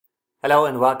Hello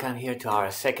and welcome here to our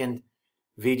second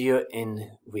video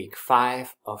in week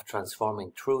 5 of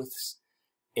Transforming Truths.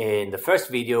 In the first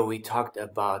video we talked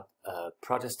about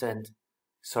Protestant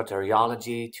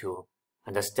soteriology to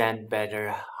understand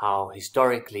better how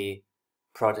historically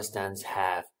Protestants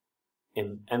have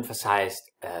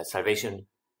emphasized salvation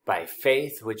by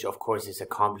faith, which of course is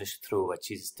accomplished through what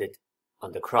Jesus did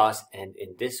on the cross. And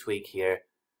in this week here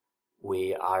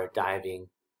we are diving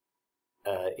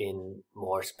in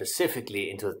more specifically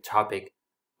into the topic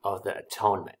of the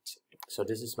atonement. So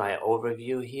this is my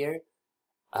overview here.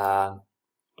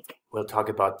 We'll talk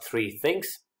about 3 things.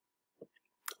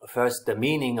 First, the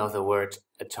meaning of the word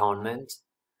atonement,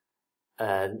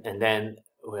 and then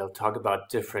we'll talk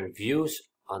about different views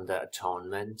on the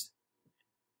atonement,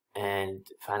 and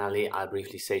finally I'll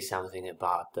briefly say something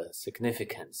about the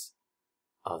significance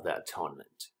of the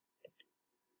atonement.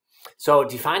 So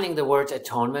defining the word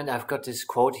atonement, I've got this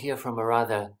quote here from a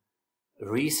rather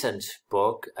recent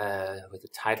book with the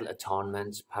title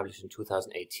Atonement, published in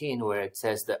 2018, where it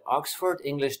says the Oxford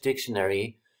English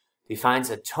Dictionary defines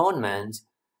atonement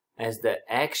as the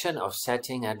action of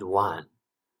setting at one,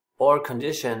 or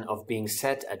condition of being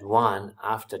set at one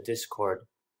after discord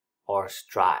or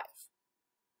strife.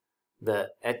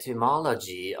 The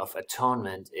etymology of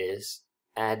atonement is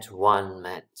at one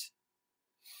meant.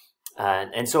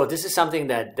 And so this is something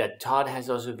that Todd has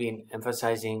also been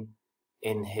emphasizing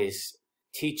in his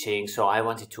teaching. So I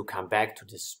wanted to come back to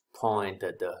this point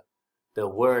that the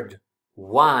word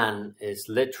one is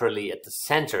literally at the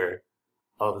center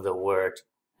of the word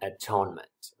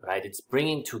atonement, right? It's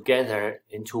bringing together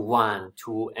into one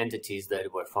 2 entities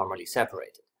that were formerly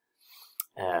separated.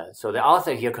 So the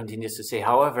author here continues to say,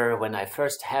 however, when I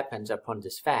first happened upon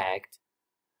this fact,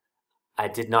 I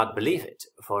did not believe it.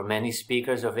 For many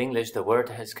speakers of English, the word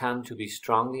has come to be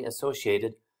strongly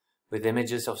associated with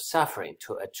images of suffering.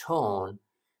 To atone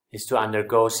is to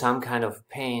undergo some kind of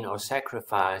pain or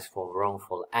sacrifice for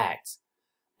wrongful acts.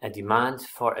 A demand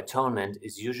for atonement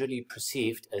is usually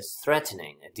perceived as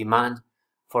threatening, a demand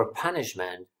for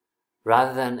punishment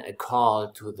rather than a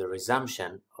call to the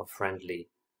resumption of friendly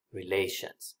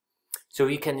relations. So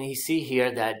we see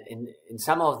here that in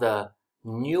some of the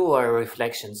newer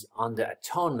reflections on the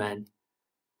atonement,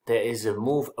 there is a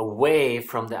move away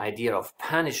from the idea of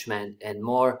punishment and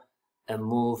more a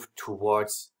move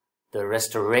towards the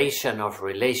restoration of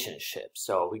relationships.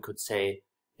 So we could say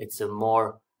it's a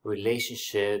more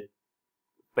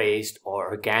relationship-based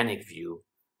or organic view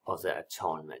of the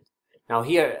atonement. Now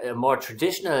here, a more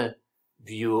traditional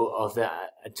view of the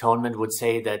atonement would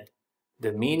say that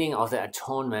the meaning of the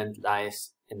atonement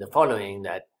lies in the following,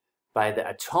 that by the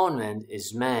atonement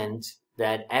is meant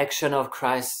that action of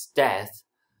Christ's death,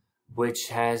 which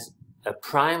has a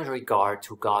prime regard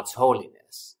to God's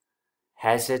holiness,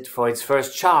 has it for its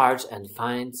first charge and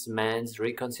finds man's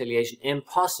reconciliation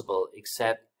impossible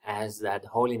except as that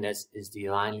holiness is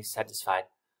divinely satisfied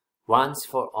once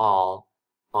for all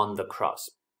on the cross.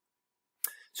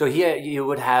 So here you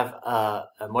would have a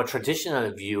more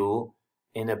traditional view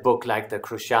in a book like The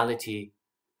Cruciality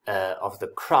of the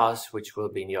Cross, which will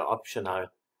be in your optional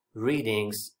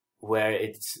readings, where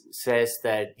it says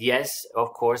that yes,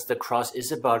 of course, the cross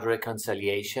is about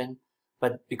reconciliation,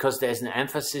 but because there's an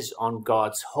emphasis on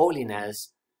God's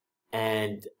holiness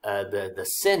and the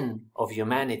sin of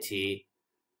humanity,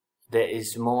 there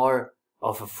is more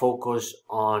of a focus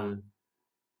on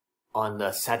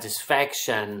the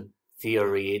satisfaction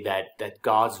theory that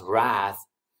God's wrath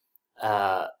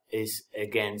is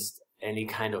against any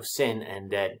kind of sin, and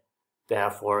that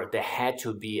therefore there had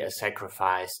to be a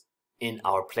sacrifice in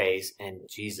our place, and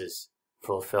Jesus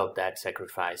fulfilled that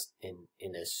sacrifice in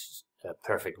a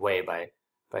perfect way by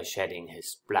shedding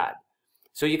his blood.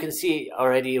 So you can see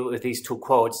already with these 2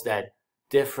 quotes that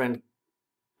different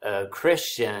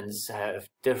Christians have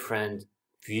different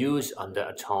views on the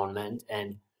atonement,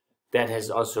 and that has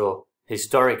also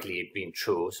historically been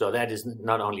true. So that is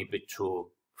not only been true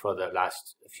for the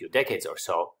last few decades or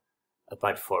so,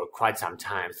 but for quite some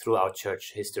time throughout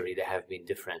church history there have been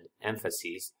different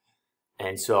emphases.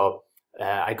 And so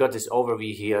I got this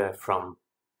overview here from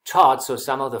Todd. So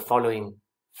some of the following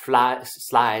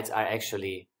slides are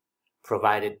actually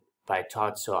provided by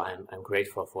Todd, so I'm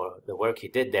grateful for the work he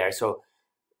did there. So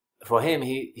for him,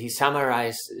 he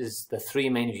summarizes the 3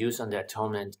 main views on the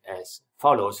atonement as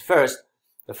follows. First,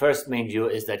 the first main view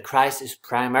is that Christ is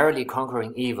primarily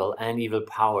conquering evil and evil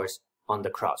powers on the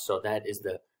cross. So that is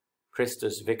the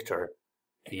Christus Victor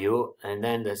view. And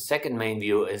then the second main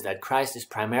view is that Christ is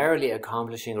primarily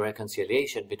accomplishing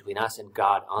reconciliation between us and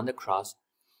God on the cross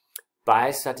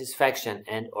by satisfaction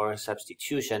and or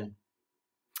substitution,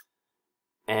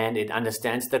 and it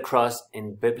understands the cross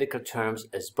in biblical terms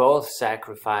as both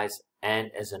sacrifice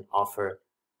and as an offer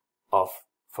of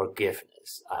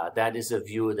forgiveness. That is a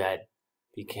view that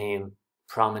became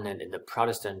prominent in the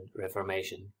Protestant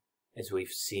Reformation, as we've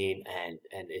seen, and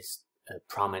is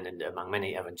prominent among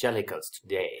many evangelicals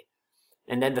today.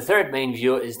 And then the third main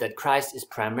view is that Christ is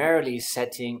primarily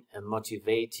setting a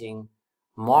motivating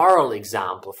moral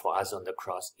example for us on the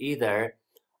cross, either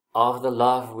of the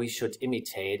love we should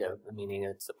imitate, meaning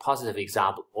it's a positive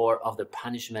example, or of the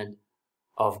punishment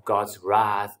of God's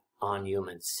wrath on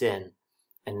human sin,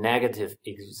 a negative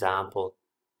example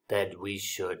that we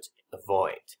should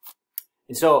avoid.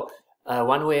 And so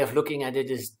one way of looking at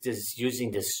it is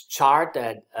using this chart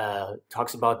that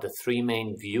talks about the three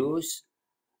main views,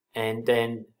 and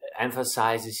then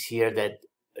emphasizes here that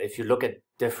if you look at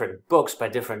different books by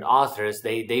different authors,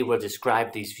 they will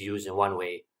describe these views in one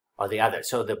way or the other.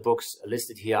 So the books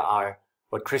listed here are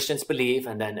what Christians believe,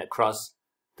 and then across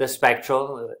the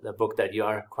spectrum, the book that you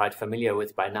are quite familiar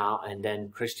with by now, and then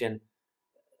Christian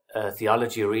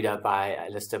Theology Reader by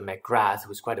Alistair McGrath,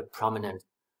 who's quite a prominent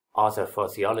author for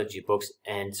theology books.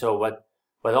 And so what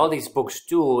all these books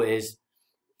do is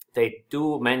they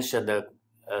do mention the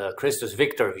Christus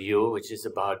Victor view, which is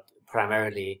about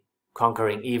primarily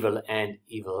conquering evil and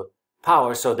evil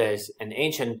power. So there's an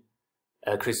ancient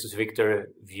Christus Victor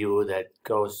view that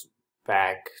goes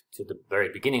back to the very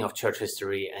beginning of church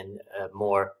history, and a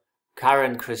more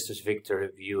current Christus Victor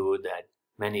view that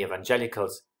many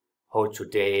evangelicals hold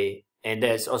today. And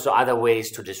there's also other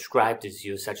ways to describe this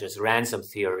view, such as ransom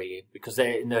theory, because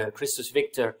in the Christus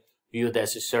Victor view,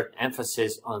 there's a certain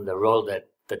emphasis on the role that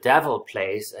the devil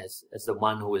plays as the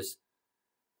one who is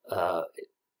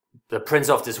the prince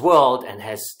of this world and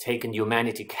has taken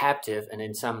humanity captive. And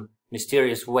in some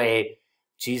mysterious way,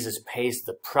 Jesus pays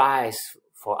the price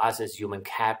for us as human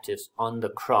captives on the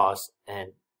cross,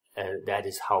 and that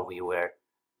is how we were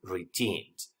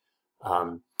redeemed.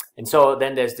 And so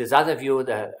then there's this other view,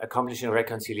 the accomplishing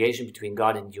reconciliation between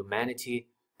God and humanity,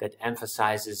 that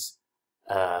emphasizes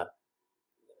the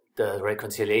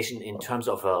reconciliation in terms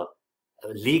of a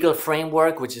legal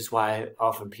framework, which is why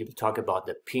often people talk about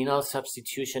the penal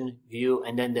substitution view.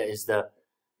 And then there is the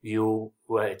view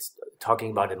where it's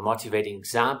talking about a motivating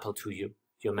example to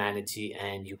humanity,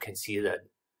 and you can see that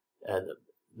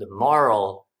the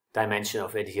moral dimension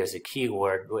of it here is a key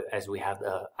word, as we have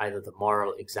either the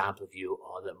moral example view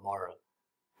or the moral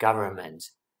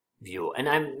government view. And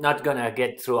I'm not going to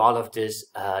get through all of this.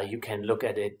 You can look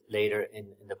at it later in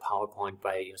the PowerPoint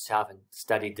by yourself and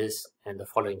study this and the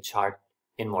following chart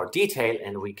in more detail.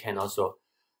 And we can also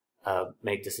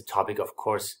make this a topic, of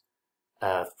course,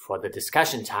 for the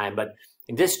discussion time. But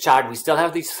in this chart, we still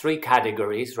have these three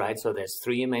categories, right? So there's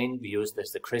three main views.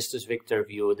 There's the Christus Victor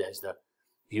view, there's the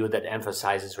view that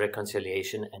emphasizes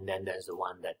reconciliation, and then there's the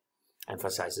one that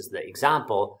emphasizes the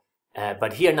example.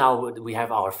 But here now we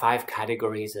have our five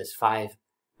categories as five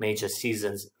major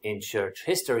seasons in church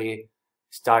history,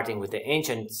 starting with the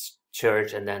ancient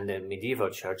church, and then the medieval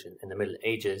church in the Middle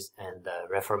Ages, and the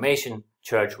Reformation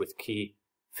church with key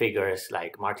figures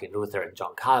like Martin Luther and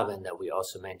John Calvin that we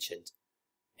also mentioned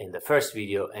in the first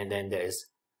video. And then there's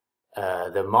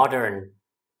the modern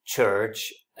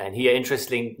church. And here,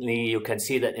 interestingly, you can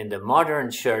see that in the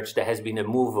modern church, there has been a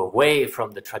move away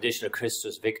from the traditional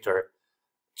Christus Victor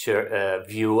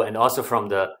view, and also from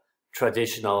the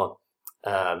traditional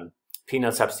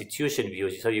penal substitution view.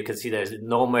 So you can see there's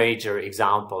no major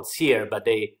examples here, but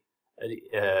they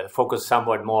focus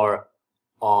somewhat more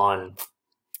on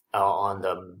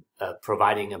the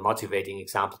providing a motivating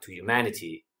example to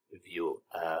humanity view.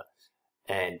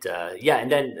 And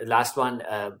then the last one,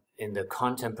 in the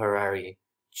contemporary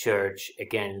church,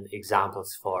 again,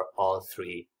 examples for all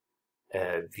three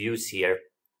views here.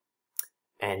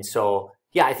 And so,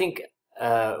 yeah, I think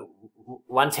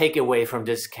one takeaway from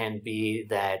this can be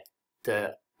that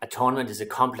the atonement is a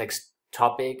complex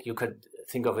topic. You could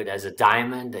think of it as a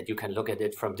diamond, that you can look at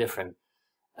it from different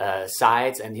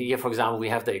sides. And here, for example, we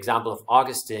have the example of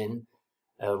Augustine,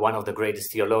 one of the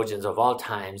greatest theologians of all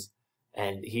times.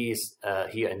 And he's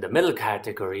here in the middle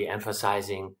category,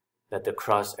 emphasizing that the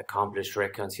cross accomplished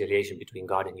reconciliation between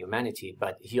God and humanity.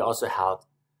 But he also held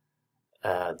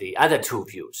the other two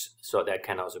views. So that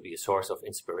can also be a source of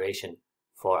inspiration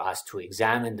for us to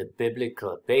examine the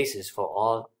biblical basis for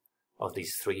all of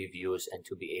these three views, and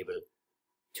to be able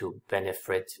to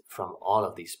benefit from all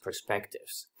of these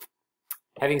perspectives.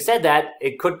 Having said that,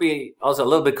 it could be also a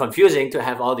little bit confusing to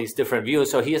have all these different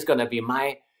views. So here's going to be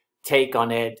my take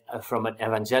on it from an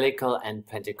evangelical and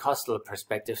Pentecostal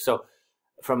perspective. So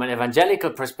from an evangelical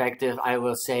perspective, I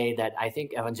will say that I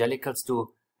think evangelicals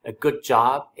do a good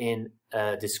job in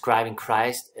describing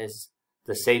Christ as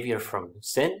the Savior from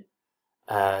sin.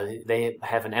 They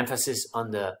have an emphasis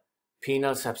on the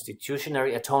penal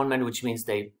substitutionary atonement, which means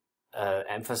they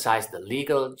emphasize the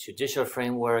legal judicial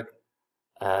framework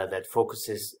that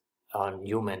focuses on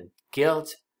human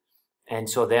guilt. And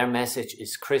so their message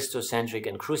is Christocentric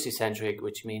and crucicentric,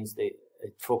 which means it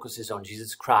focuses on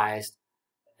Jesus Christ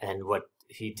and what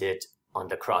he did on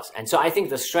the cross. And so I think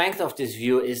the strength of this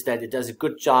view is that it does a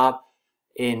good job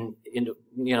in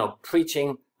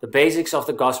preaching the basics of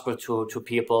the gospel to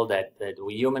people, that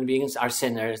we human beings are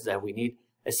sinners, that we need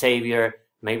a savior.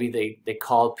 Maybe they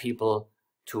call people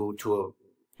to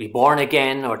be born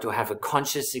again, or to have a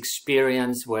conscious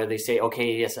experience where they say,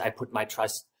 okay, yes, I put my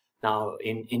trust now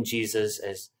in Jesus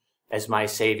as my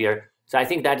savior. So I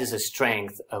think that is a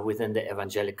strength within the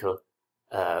evangelical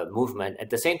movement. At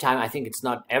the same time, I think it's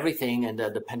not everything, and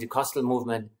the Pentecostal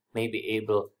movement may be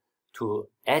able to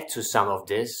add to some of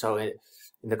this. So in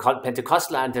the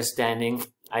Pentecostal understanding,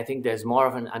 I think there's more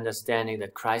of an understanding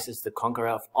that Christ is the conqueror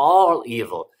of all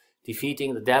evil,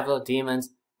 defeating the devil, demons,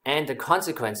 and the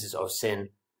consequences of sin.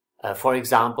 For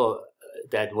example,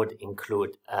 that would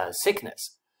include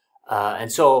sickness.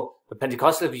 And so the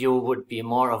Pentecostal view would be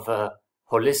more of a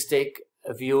holistic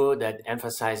view that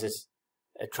emphasizes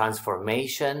a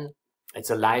transformation. It's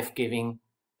a life-giving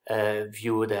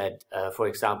view that, for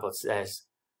example, says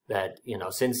that,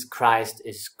 since Christ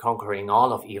is conquering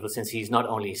all of evil, since he's not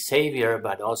only Savior,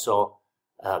 but also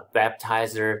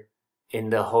baptizer in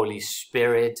the Holy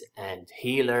Spirit and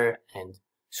healer and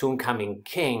soon coming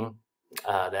King,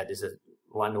 that is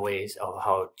one of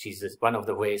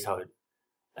the ways how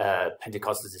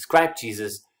Pentecostals describe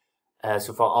Jesus.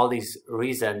 So for all these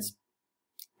reasons,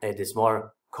 it is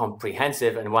more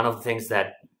comprehensive. And one of the things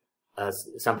that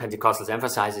some Pentecostals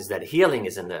emphasize is that healing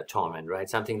is in the atonement, right?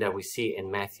 Something that we see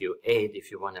in Matthew 8. If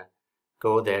you want to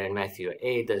go there in Matthew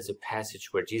 8, there's a passage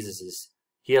where Jesus is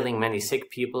healing many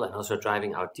sick people and also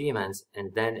driving out demons.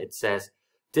 And then it says,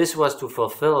 this was to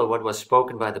fulfill what was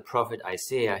spoken by the prophet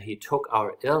Isaiah. He took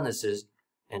our illnesses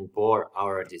and bore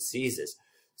our diseases.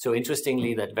 So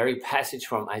interestingly, that very passage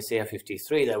from Isaiah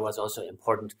 53 that was also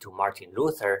important to Martin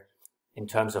Luther in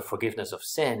terms of forgiveness of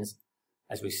sins,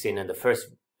 as we've seen in the first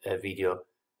video,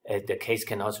 the case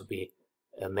can also be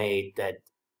made that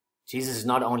Jesus is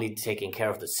not only taking care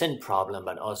of the sin problem,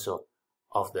 but also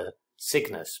of the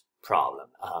sickness problem.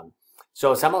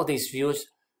 So some of these views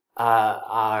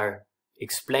are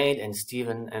explained in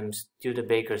Stephen M.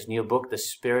 Studebaker's new book, The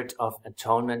Spirit of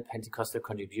Atonement, Pentecostal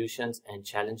Contributions and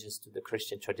Challenges to the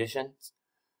Christian Traditions.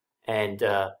 And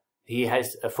he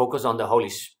has a focus on the Holy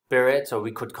Spirit, so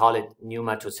we could call it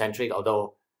pneumato-centric,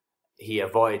 although he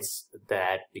avoids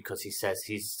that because he says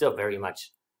he's still very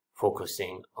much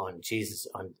focusing on Jesus,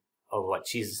 on what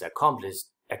Jesus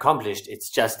accomplished.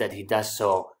 It's just that he does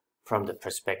so from the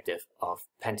perspective of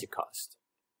Pentecost.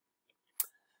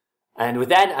 And with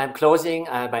that, I'm closing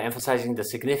by emphasizing the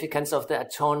significance of the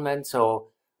atonement. So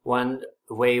one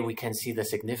way we can see the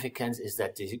significance is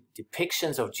that the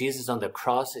depictions of Jesus on the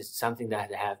cross is something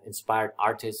that have inspired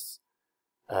artists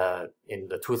in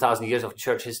the 2,000 years of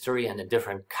church history and in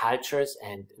different cultures.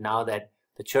 And now that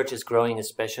the church is growing,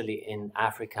 especially in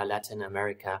Africa, Latin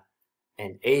America,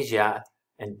 and Asia,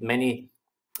 and many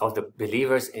of the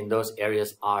believers in those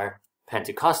areas are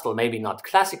Pentecostal, maybe not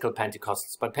classical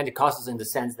Pentecostals, but Pentecostals in the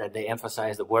sense that they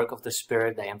emphasize the work of the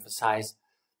Spirit, they emphasize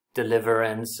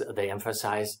deliverance, they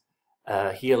emphasize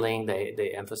healing,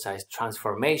 they emphasize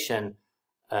transformation.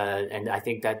 And I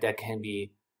think that that can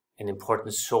be an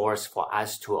important source for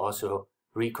us to also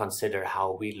reconsider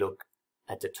how we look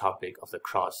at the topic of the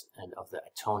cross and of the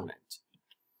atonement.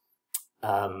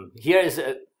 Here is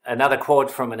another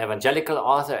quote from an evangelical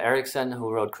author, Erickson,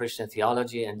 who wrote Christian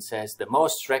Theology, and says, the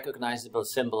most recognizable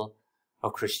symbol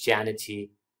of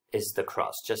Christianity is the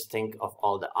cross. Just think of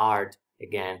all the art,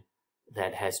 again,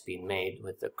 that has been made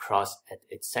with the cross at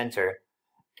its center.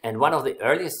 And one of the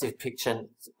earliest depictions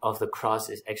of the cross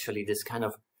is actually this kind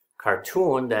of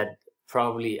cartoon that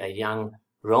probably a young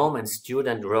Roman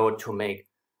student wrote to make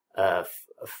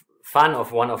fun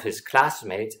of one of his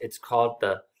classmates. It's called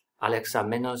the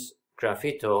Alexamenos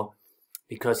Graffito,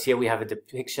 because here we have a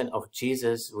depiction of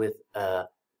Jesus with the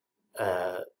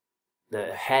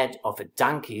head of a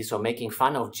donkey, so making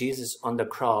fun of Jesus on the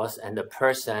cross and the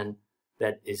person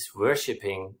that is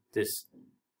worshiping this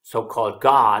so-called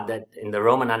God that in the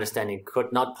Roman understanding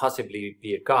could not possibly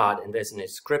be a God. And there's an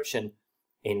inscription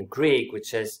in Greek which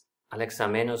says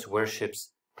Alexamenos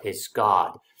worships his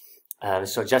God.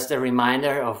 So just a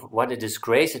reminder of what a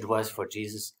disgrace it was for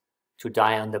Jesus to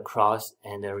die on the cross,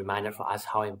 and a reminder for us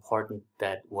how important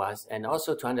that was, and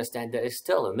also to understand there is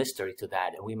still a mystery to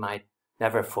that, and we might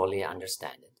never fully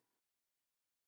understand it.